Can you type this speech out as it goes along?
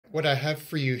What I have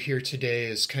for you here today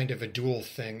is kind of a dual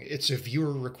thing. It's a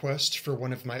viewer request for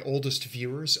one of my oldest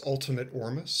viewers, Ultimate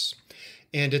Ormus,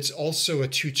 and it's also a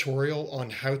tutorial on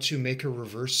how to make a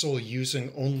reversal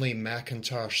using only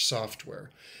Macintosh software.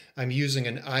 I'm using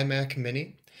an iMac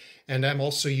Mini, and I'm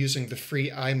also using the free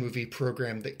iMovie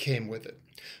program that came with it.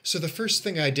 So the first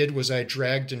thing I did was I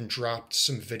dragged and dropped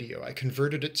some video. I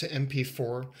converted it to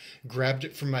MP4, grabbed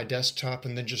it from my desktop,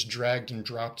 and then just dragged and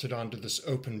dropped it onto this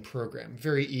open program.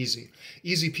 Very easy.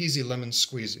 Easy peasy lemon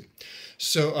squeezy.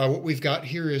 So what we've got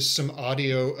here is some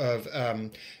audio of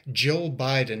Jill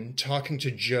Biden talking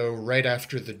to Joe right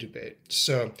after the debate.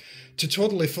 So to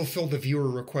totally fulfill the viewer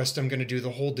request, I'm going to do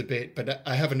the whole debate, but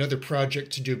I have another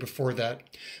project to do before that.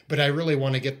 But I really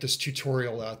want to get this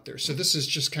tutorial out there. So this is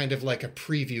just kind of like a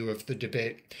preview of the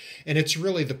debate. And it's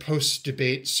really the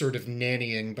post-debate sort of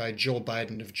nannying by Jill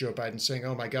Biden of Joe Biden saying,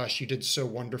 "Oh my gosh, you did so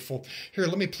wonderful. Here,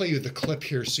 let me play you the clip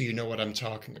here so you know what I'm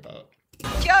talking about."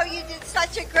 Joe, you did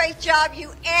such a great job.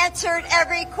 You answered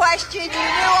every question. You knew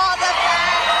all the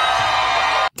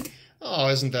facts. Oh,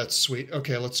 isn't that sweet?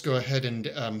 Okay, let's go ahead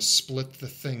and split the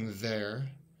thing there.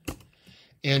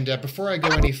 And before I go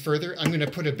any further, I'm going to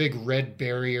put a big red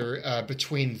barrier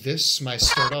between this, my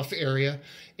start-off area,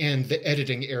 and the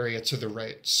editing area to the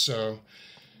right. So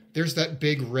there's that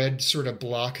big red sort of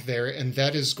block there, and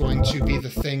that is going to be the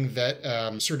thing that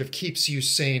sort of keeps you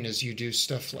sane as you do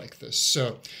stuff like this.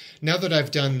 So now that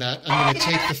I've done that, I'm going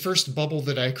to take the first bubble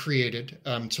that I created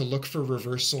to look for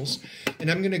reversals, and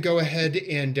I'm going to go ahead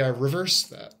and reverse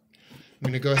that. I'm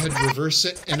going to go ahead and reverse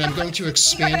it, and I'm going to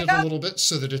expand it a little bit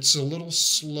so that it's a little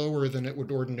slower than it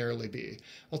would ordinarily be.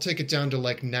 I'll take it down to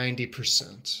like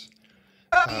 90%.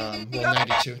 Well,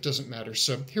 92, it doesn't matter.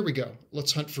 So here we go.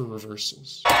 Let's hunt for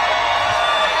reversals.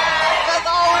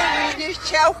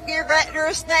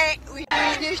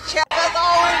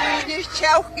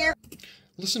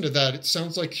 Listen to that. It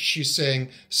sounds like she's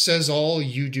saying, "Says all,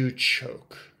 you do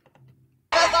choke."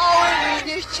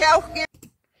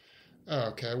 Oh,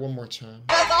 okay, one more time.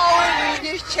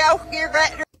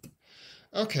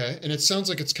 Okay, and it sounds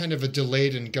like it's kind of a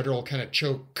delayed and guttural kind of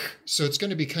choke, so it's going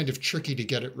to be kind of tricky to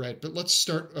get it right. But let's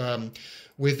start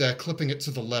with clipping it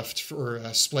to the left, or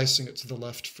splicing it to the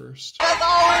left first.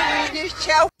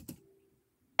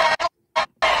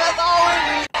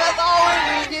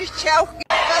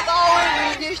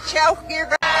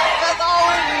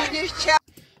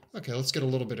 Okay, let's get a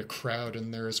little bit of crowd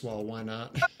in there as well. Why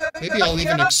not? Maybe I'll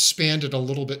even expand it a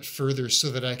little bit further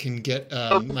so that I can get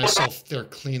myself there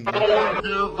cleanly.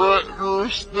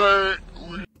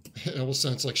 It almost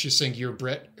sounds like she's saying, "Your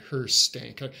Brett, her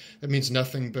stank." That means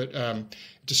nothing, but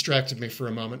distracted me for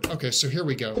a moment. Okay, so here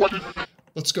we go.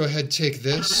 Let's go ahead and take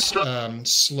this,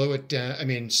 slow it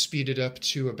down, speed it up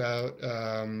to about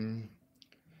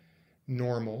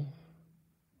normal.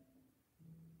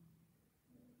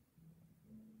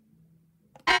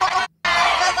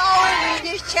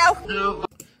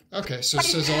 Okay, so it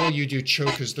says all you do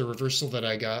choke is the reversal that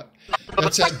I got.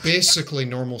 That's at basically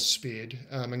normal speed.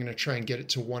 I'm going to try and get it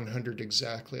to 100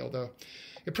 exactly, although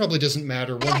it probably doesn't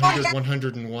matter. 100,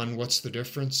 101, what's the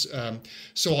difference?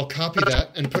 So I'll copy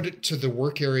that and put it to the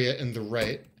work area in the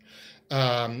right.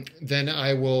 Then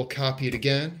I will copy it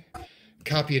again, and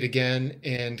copy it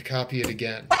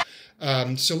again.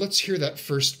 So let's hear that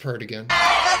first part again.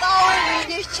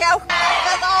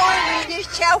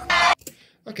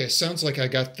 Okay, sounds like I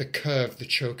got the "k" of the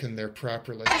choke in there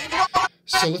properly.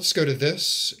 So let's go to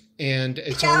this, and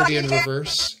it's already in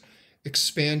reverse.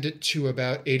 Expand it to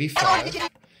about 85.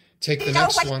 Take the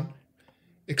next one,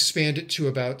 expand it to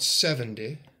about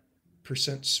 70%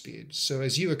 speed. So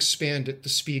as you expand it, the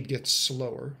speed gets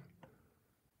slower.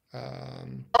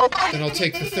 Then I'll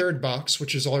take the third box,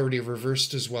 which is already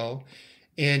reversed as well,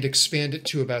 and expand it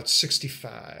to about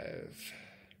 65.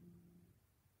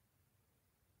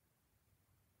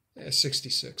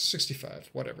 66, 65,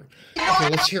 whatever. Okay,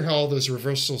 let's hear how all those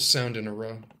reversals sound in a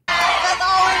row.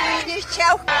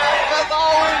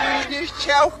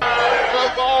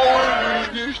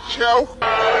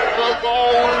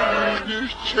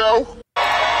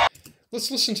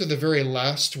 Let's listen to the very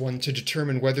last one to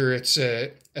determine whether it's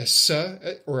a "s"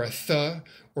 or a "th"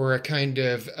 or a kind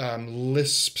of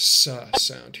lisp "s"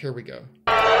 sound. Here we go.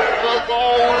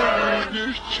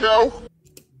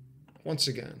 Once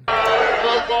again.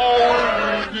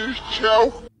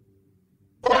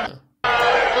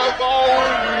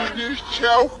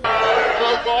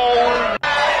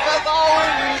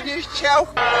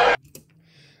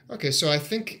 Okay, so I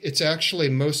think it's actually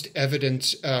most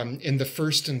evident in the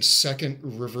first and second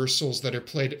reversals that are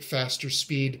played at faster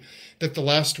speed that the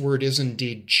last word is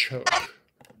indeed choke.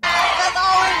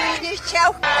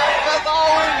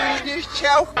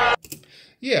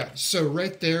 Yeah, so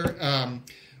right there,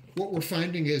 what we're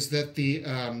finding is that the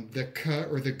ka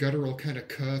or the guttural kind of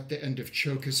ka at the end of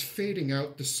choke is fading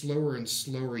out the slower and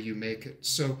slower you make it.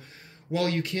 So while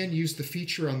you can use the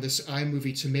feature on this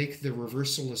iMovie to make the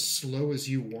reversal as slow as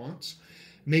you want,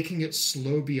 making it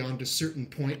slow beyond a certain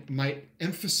point might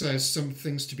emphasize some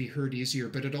things to be heard easier,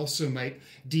 but it also might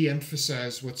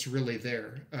de-emphasize what's really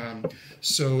there.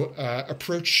 So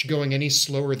approach going any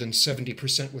slower than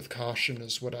 70% with caution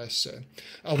is what I say,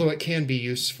 although it can be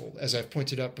useful, as I've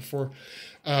pointed out before.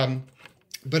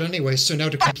 But anyway, so now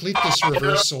to complete this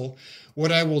reversal,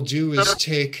 what I will do is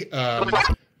take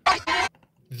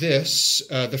this,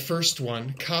 the first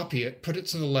one, copy it, put it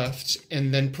to the left,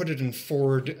 and then put it in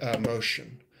forward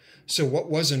motion. So what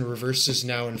was in reverse is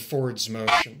now in forwards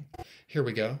motion. Here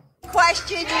we go.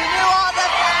 Question, you knew all the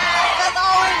facts, but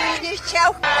all we need is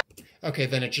choke. Okay,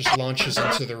 then it just launches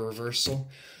into the reversal.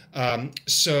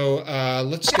 So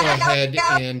let's go ahead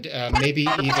and maybe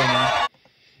even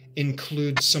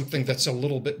include something that's a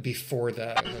little bit before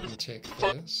that. Let me take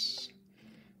this.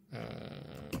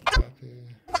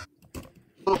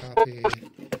 Copy,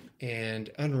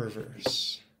 and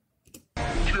unreverse.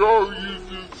 Joe, you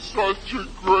did such a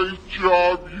great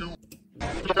job.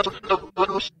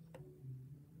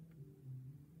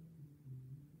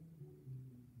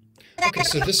 Okay,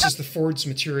 so this is the forwards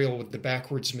material with the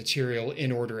backwards material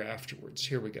in order afterwards.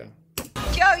 Here we go.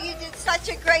 Joe, you did such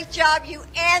a great job. You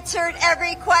answered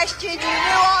every question. You knew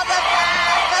all the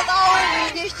facts, but all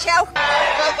we need is choke.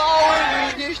 But all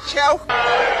we need is choke.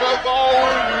 But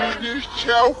all we need is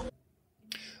choke.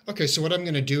 Okay, so what I'm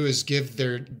going to do is give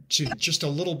just a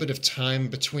little bit of time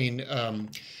between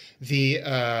the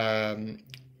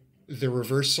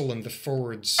reversal and the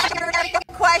forwards.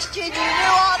 Question, you knew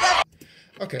all the.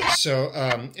 Okay, so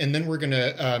and then we're going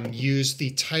to use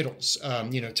the titles.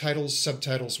 Titles,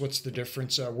 subtitles. What's the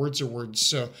difference? Words are words.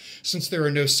 So since there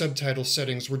are no subtitle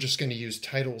settings, we're just going to use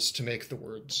titles to make the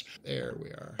words. There we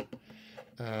are.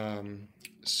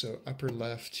 So upper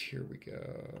left. Here we go.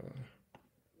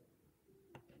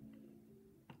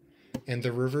 And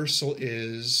the reversal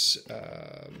is,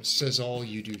 says all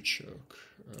you do choke.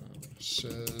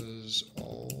 Says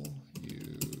all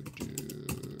you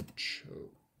do choke.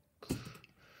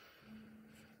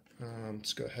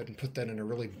 Let's go ahead and put that in a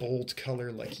really bold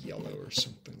color like yellow or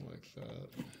something like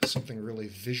that. Something really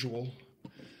visual.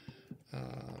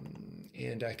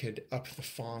 And I could up the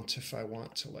font if I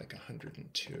want to like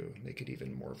 102, make it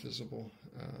even more visible.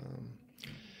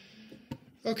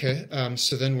 Okay,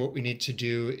 so then what we need to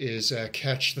do is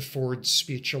catch the forward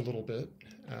speech a little bit,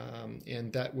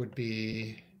 and that would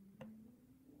be,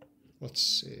 let's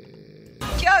see.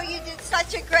 Joe, you did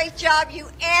such a great job. You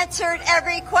answered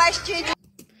every question.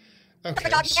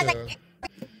 Okay, so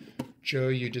Joe,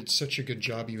 you did such a good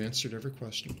job. You answered every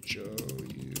question. Joe,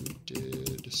 you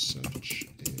did such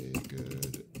a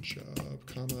good job,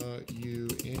 comma, you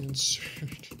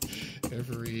answered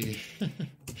every,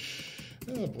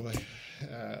 oh boy.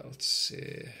 Let's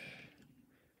see.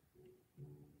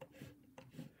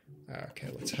 Okay,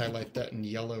 let's highlight that in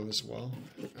yellow as well.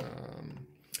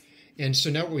 And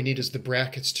so now what we need is the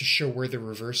brackets to show where the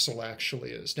reversal actually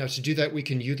is. Now to do that, we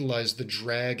can utilize the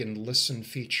drag and listen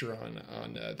feature on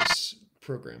this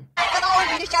program.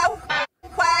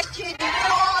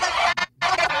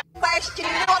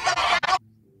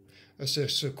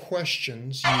 So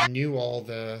questions, you knew all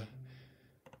the...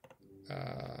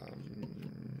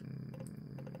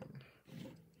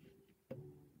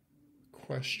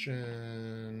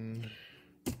 question,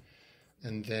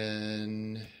 and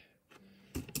then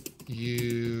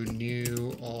you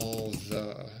knew all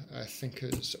the, I think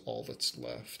is all that's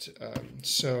left.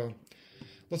 So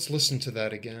let's listen to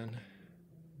that again.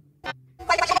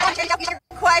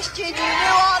 Question, you knew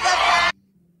all the.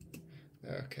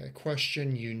 Okay,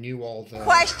 question, you knew all the.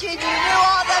 Question, you knew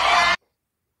all the.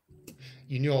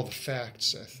 You knew all the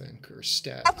facts, I think, or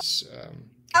stats.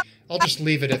 I'll just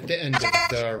leave it at the end of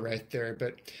the right there,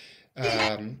 but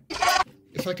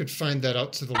if I could find that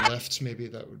out to the left, maybe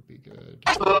that would be good.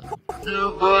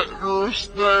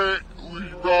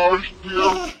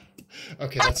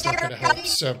 Okay, that's not going to help.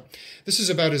 So this is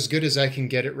about as good as I can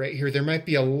get it right here. There might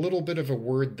be a little bit of a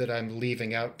word that I'm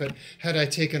leaving out, but had I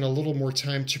taken a little more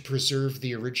time to preserve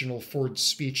the original forward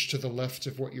speech to the left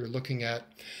of what you're looking at,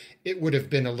 it would have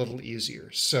been a little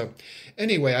easier. So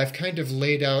anyway, I've kind of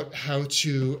laid out how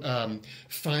to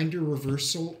find a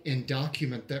reversal and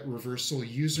document that reversal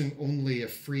using only a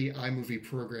free iMovie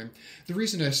program. The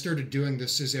reason I started doing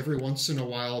this is every once in a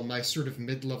while, my sort of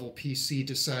mid-level PC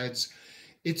decides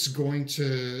it's going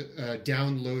to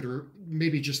download or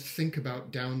maybe just think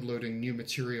about downloading new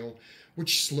material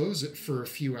which slows it for a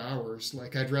few hours.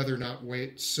 Like, I'd rather not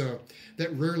wait. So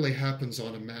that rarely happens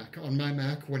on a Mac. On my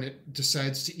Mac, when it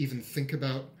decides to even think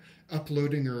about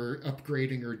uploading or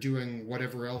upgrading or doing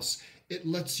whatever else, it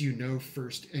lets you know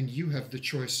first, and you have the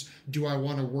choice. Do I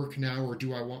want to work now, or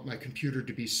do I want my computer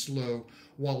to be slow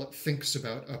while it thinks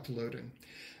about uploading?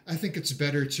 I think it's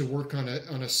better to work on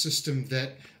a system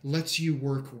that lets you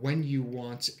work when you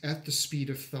want, at the speed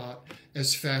of thought,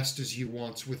 as fast as you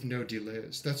want, with no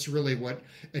delays. That's really what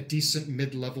a decent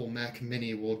mid-level Mac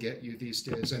Mini will get you these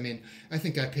days. I mean, I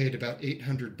think I paid about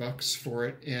 $800 for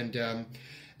it, and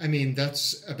I mean,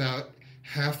 that's about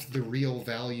half the real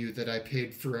value that I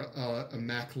paid for a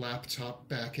Mac laptop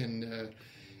back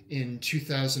in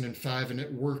 2005, and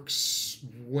it works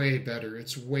way better.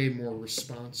 It's way more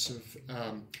responsive.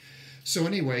 So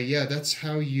anyway, yeah, that's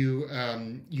how you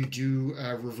do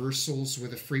reversals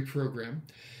with a free program.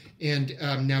 And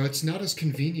now it's not as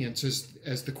convenient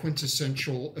as the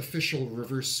quintessential official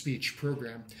reverse speech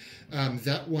program.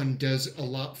 That one does a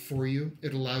lot for you.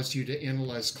 It allows you to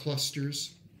analyze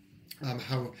clusters,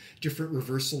 how different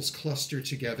reversals cluster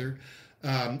together.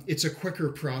 It's a quicker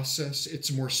process.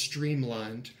 It's more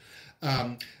streamlined.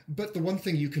 But the one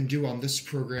thing you can do on this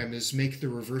program is make the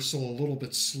reversal a little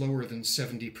bit slower than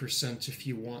 70% if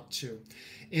you want to.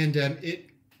 And it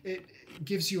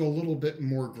gives you a little bit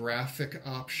more graphic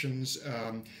options.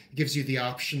 It gives you the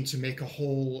option to make a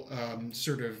whole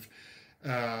sort of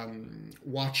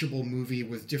watchable movie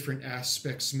with different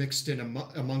aspects mixed in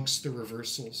amongst the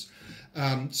reversals.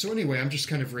 So anyway, I'm just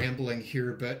kind of rambling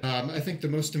here, but I think the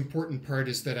most important part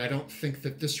is that I don't think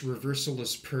that this reversal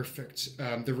is perfect.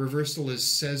 The reversal is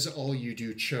says all you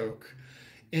do choke.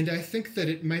 And I think that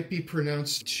it might be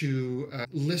pronounced too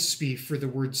lispy for the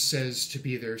word says to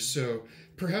be there. So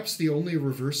perhaps the only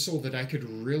reversal that I could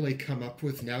really come up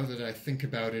with now that I think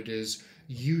about it is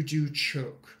you do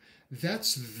choke.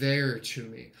 That's there to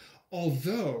me.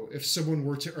 Although, if someone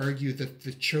were to argue that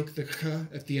the choke, the k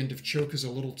at the end of choke is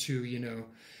a little too,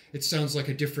 it sounds like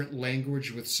a different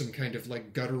language with some kind of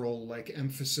like guttural like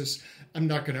emphasis, I'm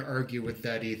not going to argue with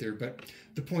that either. But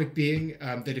the point being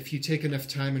that if you take enough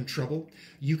time and trouble,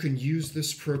 you can use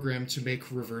this program to make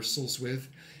reversals with.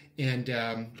 And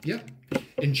yeah,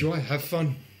 enjoy, have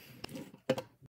fun.